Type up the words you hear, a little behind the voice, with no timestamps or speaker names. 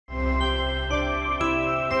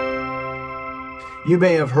You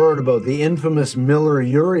may have heard about the infamous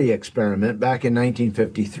Miller-Urey experiment back in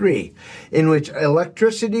 1953, in which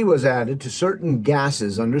electricity was added to certain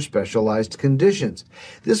gases under specialized conditions.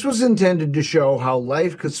 This was intended to show how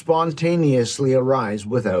life could spontaneously arise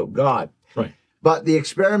without God. Right. But the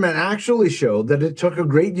experiment actually showed that it took a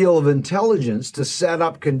great deal of intelligence to set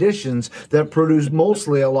up conditions that produced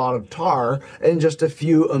mostly a lot of tar and just a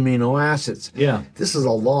few amino acids. Yeah. This is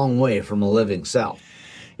a long way from a living cell.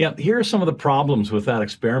 Yeah, here are some of the problems with that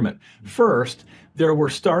experiment. First, there were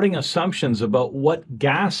starting assumptions about what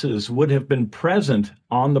gases would have been present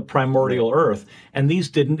on the primordial Earth, and these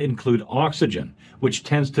didn't include oxygen, which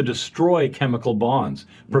tends to destroy chemical bonds,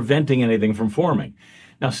 preventing anything from forming.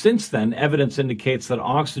 Now, since then, evidence indicates that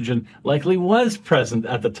oxygen likely was present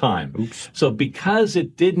at the time. Oops. So because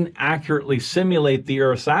it didn't accurately simulate the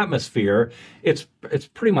Earth's atmosphere, it's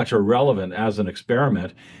pretty much irrelevant as an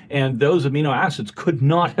experiment, and those amino acids could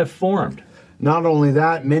not have formed. Not only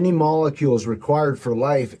that, many molecules required for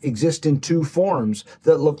life exist in two forms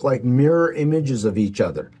that look like mirror images of each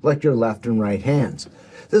other, like your left and right hands.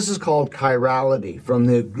 This is called chirality, from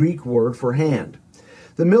the Greek word for hand.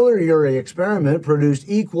 The Miller-Urey experiment produced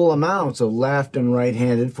equal amounts of left and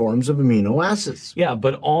right-handed forms of amino acids. Yeah,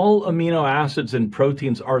 but all amino acids and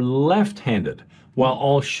proteins are left-handed, while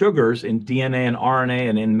all sugars in DNA and RNA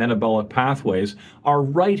and in metabolic pathways are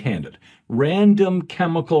right-handed. Random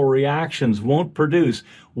chemical reactions won't produce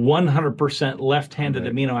 100% left-handed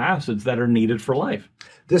amino acids that are needed for life.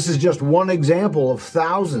 This is just one example of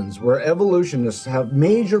thousands where evolutionists have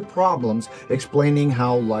major problems explaining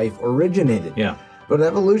how life originated. Yeah. But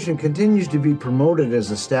evolution continues to be promoted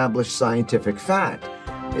as established scientific fact.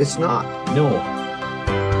 It's not. No.